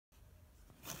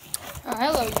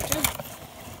Hello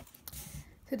YouTube.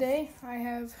 Today I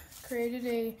have created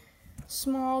a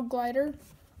small glider.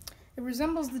 It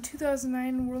resembles the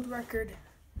 2009 world record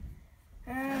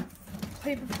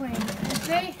paper plane. And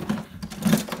today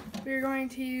we're going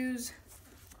to use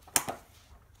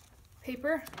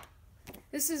paper.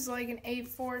 This is like an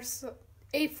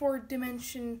A4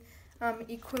 dimension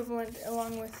equivalent,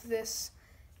 along with this.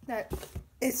 That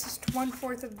it's just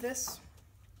 1/4 of this.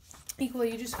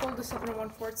 Equally, you just fold this up into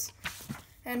 1/4.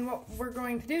 And what we're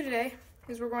going to do today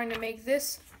is we're going to make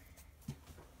this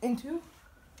into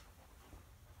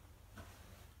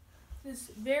this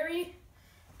very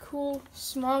cool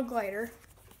small glider.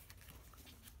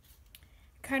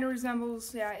 Kind of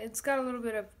resembles, yeah, it's got a little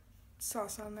bit of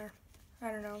sauce on there.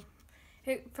 I don't know.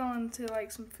 It fell into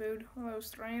like some food while I was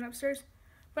throwing it upstairs.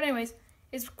 But anyways,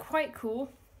 it's quite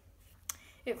cool.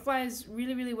 It flies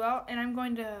really, really well, and I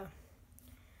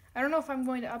don't know if I'm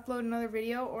going to upload another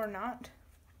video or not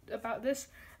about this,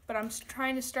 but I'm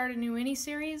trying to start a new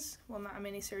mini-series. Well, not a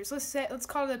mini-series. Let's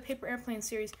call it a paper airplane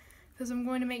series, because I'm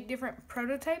going to make different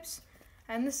prototypes.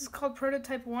 And this is called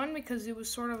Prototype 1 because it was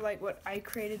sort of like what I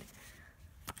created.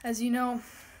 As you know,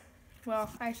 well,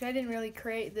 actually I didn't really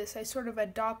create this. I sort of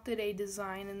adopted a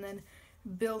design and then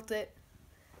built it.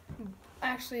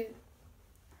 Actually,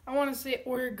 I want to say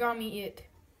origami it.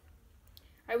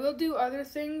 I will do other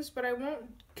things, but I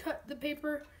won't cut the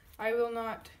paper. I will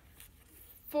not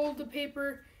fold the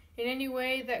paper in any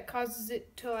way that causes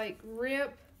it to like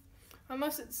rip,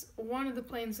 unless it's one of the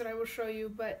planes that I will show you,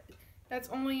 but that's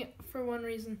only for one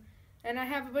reason. And I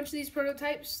have a bunch of these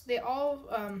prototypes. They all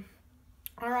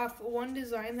are off one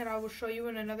design that I will show you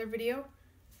in another video.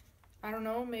 I don't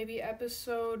know, maybe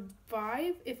episode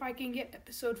 5, if I can get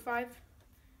episode 5.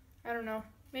 I don't know.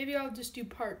 Maybe I'll just do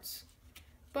parts.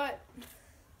 But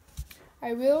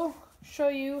I will show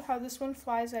you how this one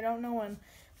flies. I don't know when.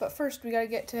 But first, we gotta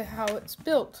get to how it's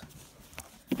built.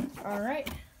 Alright.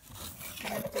 I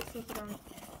have to flip it on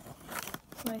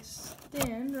my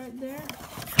stand right there.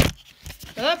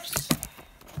 Oops!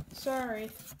 Sorry.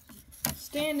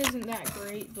 Stand isn't that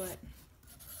great, but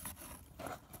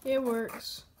it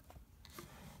works.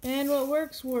 And what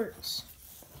works, works.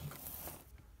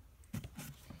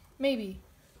 Maybe.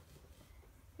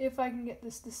 If I can get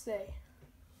this to stay.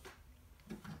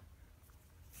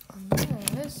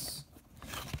 This,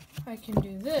 I can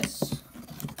do this.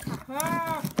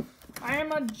 Ah, I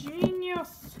am a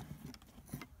genius.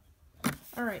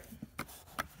 All right.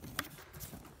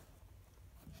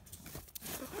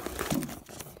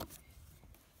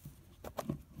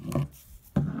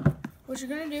 What you're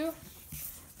gonna do,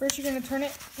 first you're gonna turn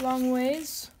it long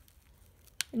ways,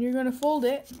 and you're gonna fold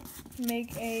it and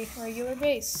make a regular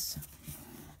base.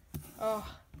 Oh,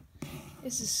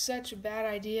 this is such a bad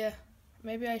idea.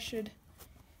 Maybe I should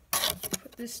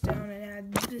put this down and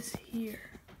add this here.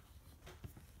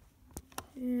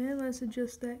 Yeah, let's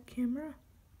adjust that camera.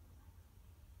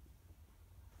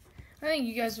 I think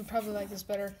you guys would probably like this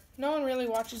better. No one really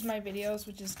watches my videos,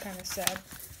 which is kind of sad.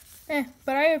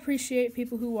 But I appreciate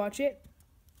people who watch it,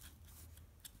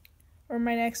 or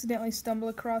might accidentally stumble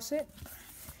across it.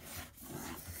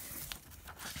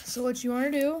 So what you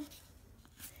want to do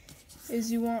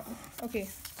is okay,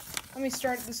 let me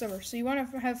start this over. So you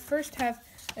want to first have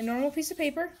a normal piece of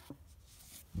paper.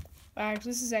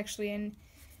 This is actually an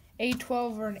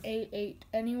A12 or an A8.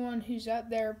 Anyone who's out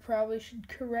there probably should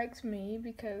correct me,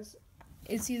 because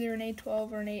it's either an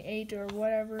A12 or an A8 or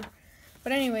whatever.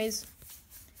 But anyways,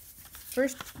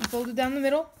 first you fold it down the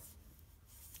middle.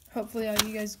 Hopefully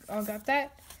you guys all got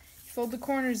that. You fold the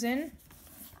corners in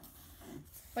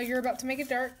like you're about to make a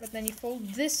dart, but then you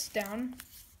fold this down.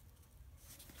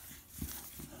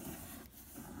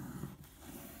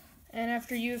 And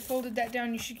after you've folded that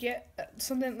down, you should get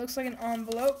something that looks like an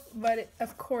envelope, but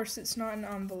of course it's not an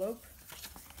envelope.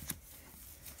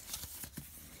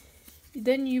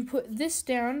 Then you put this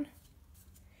down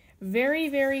very,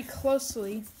 very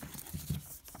closely.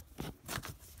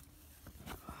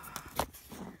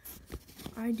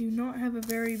 I do not have a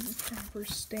very proper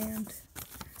stand.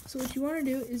 So what you want to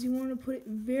do is you want to put it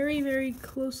very, very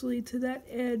closely to that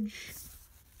edge.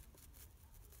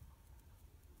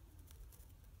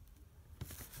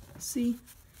 See?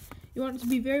 You want it to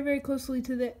be very, very closely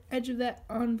to the edge of that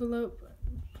envelope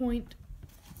point.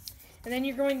 And then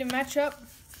you're going to match up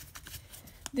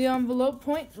the envelope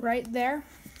point right there.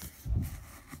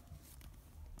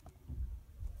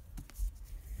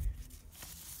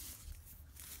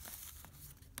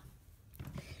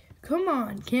 Come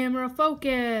on, camera,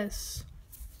 focus.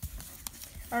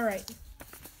 All right.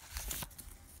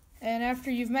 And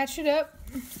after you've matched it up,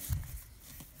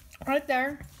 right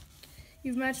there,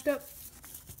 you've matched up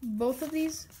both of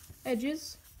these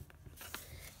edges,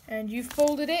 and you've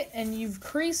folded it and you've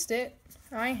creased it.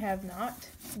 I have not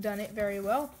done it very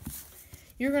well.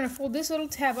 You're going to fold this little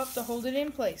tab up to hold it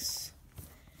in place.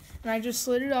 And I just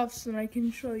slid it off so that I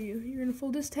can show you. You're going to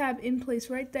fold this tab in place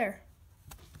right there.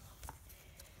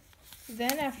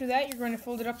 Then after that, you're going to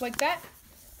fold it up like that.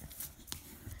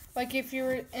 Like if you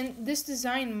were, and this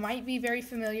design might be very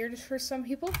familiar for some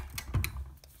people,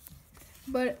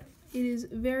 but it is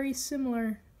very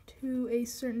similar to a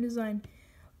certain design.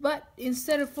 But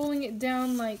instead of folding it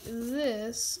down like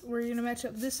this, where you're going to match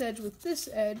up this edge with this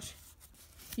edge,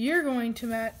 you're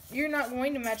not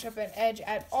going to match up an edge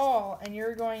at all, and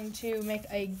you're going to make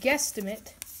a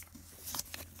guesstimate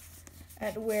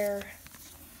at where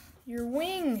your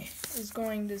wing is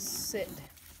going to sit.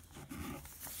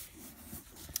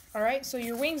 Alright, so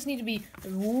your wings need to be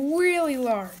really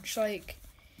large, like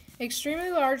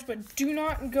extremely large, but do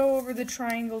not go over the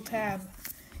triangle tab.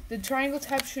 The triangle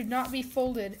tab should not be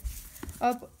folded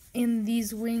up in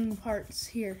these wing parts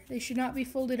here. They should not be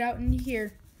folded out in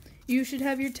here. You should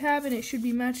have your tab and it should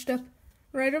be matched up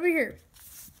right over here.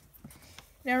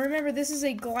 Now remember, this is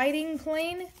a gliding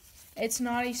plane. It's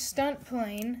not a stunt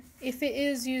plane. If it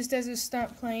is used as a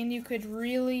stunt plane, you could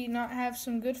really not have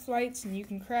some good flights and you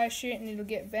can crash it and it'll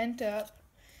get bent up.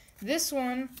 This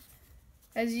one,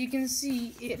 as you can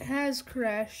see, it has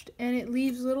crashed and it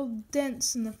leaves little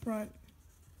dents in the front.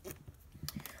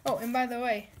 Oh, and by the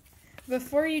way,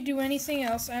 before you do anything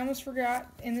else, I almost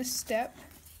forgot in this step.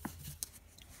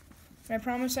 I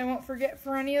promise I won't forget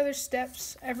for any other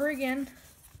steps ever again.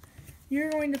 You're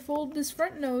going to fold this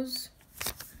front nose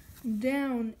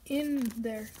down in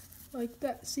there like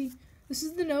that. See, this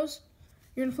is the nose.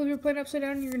 You're going to flip your plane upside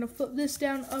down. You're going to flip this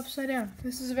down upside down.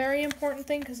 This is a very important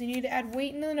thing because you need to add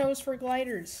weight in the nose for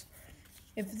gliders.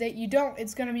 If you don't,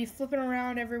 it's going to be flipping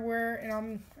around everywhere,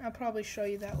 and I'll probably show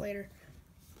you that later.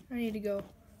 I need to go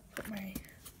put my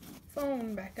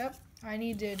phone back up. I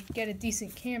need to get a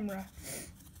decent camera.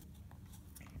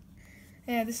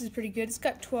 Yeah, this is pretty good. It's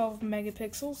got 12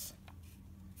 megapixels.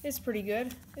 It's pretty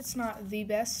good. It's not the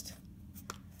best.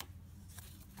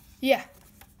 Yeah,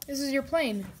 this is your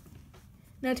plane.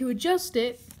 Now to adjust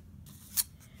it,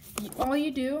 all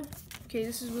you do, okay,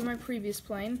 this is with my previous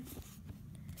plane.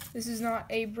 This is not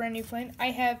a brand new plane. I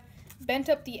have bent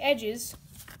up the edges.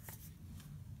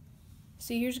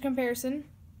 See, here's a comparison.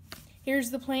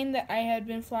 Here's the plane that I had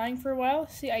been flying for a while.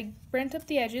 See, I bent up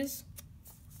the edges.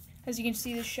 As you can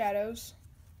see, the shadows.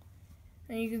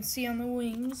 And you can see on the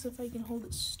wings, if I can hold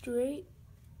it straight.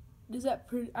 Is that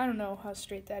pretty? I don't know how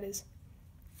straight that is.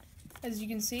 As you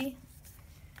can see,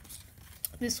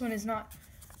 this one is not.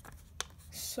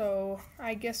 So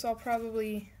I guess I'll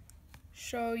probably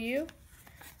show you.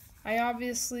 I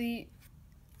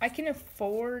can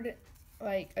afford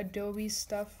like Adobe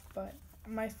stuff, but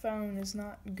my phone is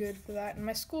not good for that. And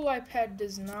my school iPad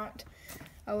does not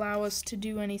allow us to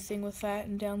do anything with that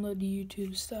and download the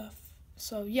YouTube stuff.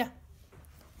 So yeah.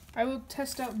 I will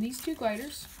test out these two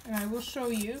gliders, and I will show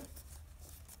you.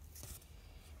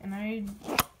 And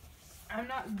I'm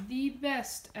not the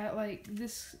best at like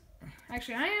this.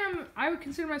 Actually, I would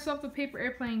consider myself the paper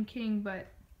airplane king, but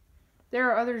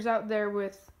there are others out there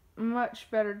with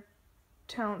much better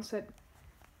talents at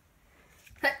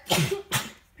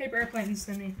paper airplanes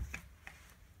than me.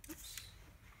 Oops.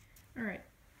 All right,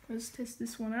 let's test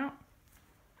this one out.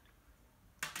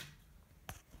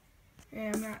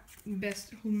 And I'm not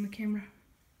best at holding the camera.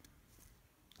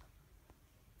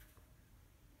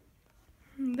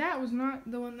 That was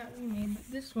not the one that we made, but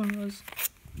this one was.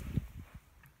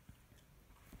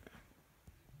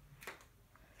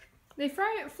 They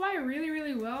fly really,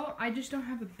 really well. I just don't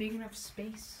have a big enough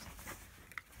space.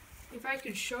 If I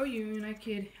could show you and I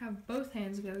could have both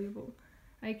hands available,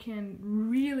 I can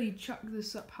really chuck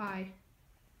this up high.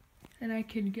 And I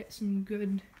could get some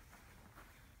good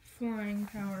flying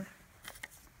power.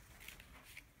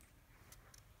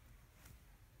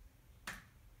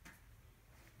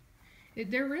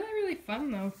 They're really, really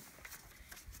fun though.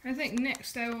 I think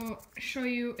next I will show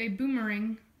you a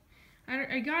boomerang.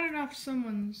 I got it off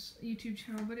someone's YouTube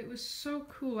channel, but it was so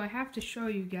cool. I have to show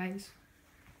you guys.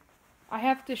 I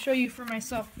have to show you for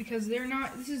myself because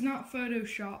this is not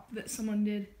Photoshop that someone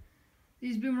did.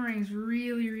 These boomerangs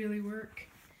really, really work.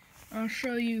 I'll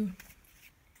show you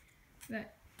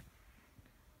that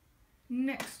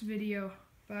next video,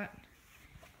 but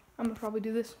I'm gonna probably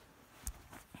do this.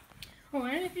 Oh,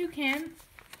 and if you can,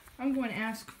 I'm going to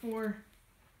ask for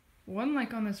 1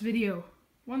 like on this video.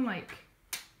 1 like.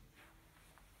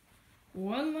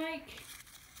 1 like,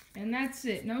 and that's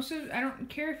it. No, I don't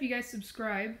care if you guys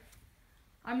subscribe.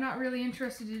 I'm not really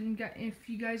interested in if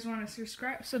you guys want to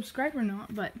subscribe or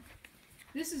not, but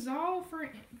this is all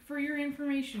for your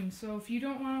information. So if you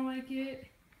don't want to like it,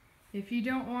 if you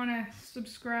don't want to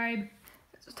subscribe,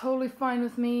 it's totally fine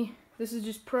with me. This is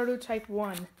just prototype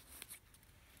 1.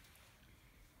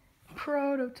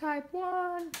 Prototype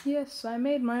 1. Yes, I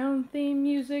made my own theme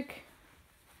music.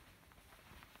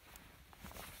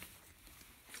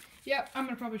 Yep, I'm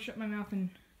gonna probably shut my mouth and...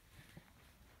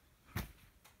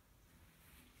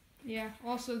 Yeah,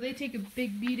 also they take a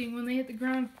big beating when they hit the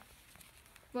ground.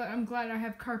 But I'm glad I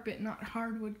have carpet, not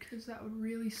hardwood, because that would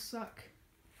really suck.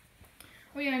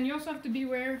 Oh yeah, and you also have to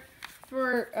beware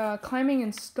for climbing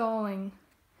and stalling.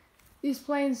 These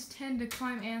planes tend to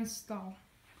climb and stall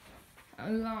a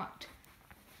lot.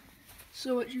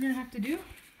 So what you're gonna have to do,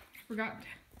 I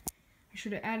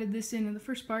should have added this in the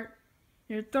first part.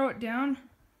 You're gonna throw it down,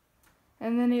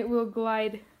 and then it will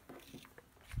glide.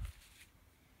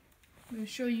 I'm gonna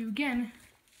show you again.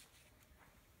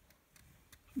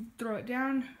 Throw it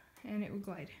down, and it will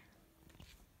glide.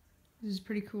 This is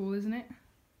pretty cool, isn't it?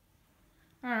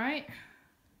 All right.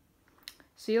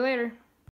 See you later.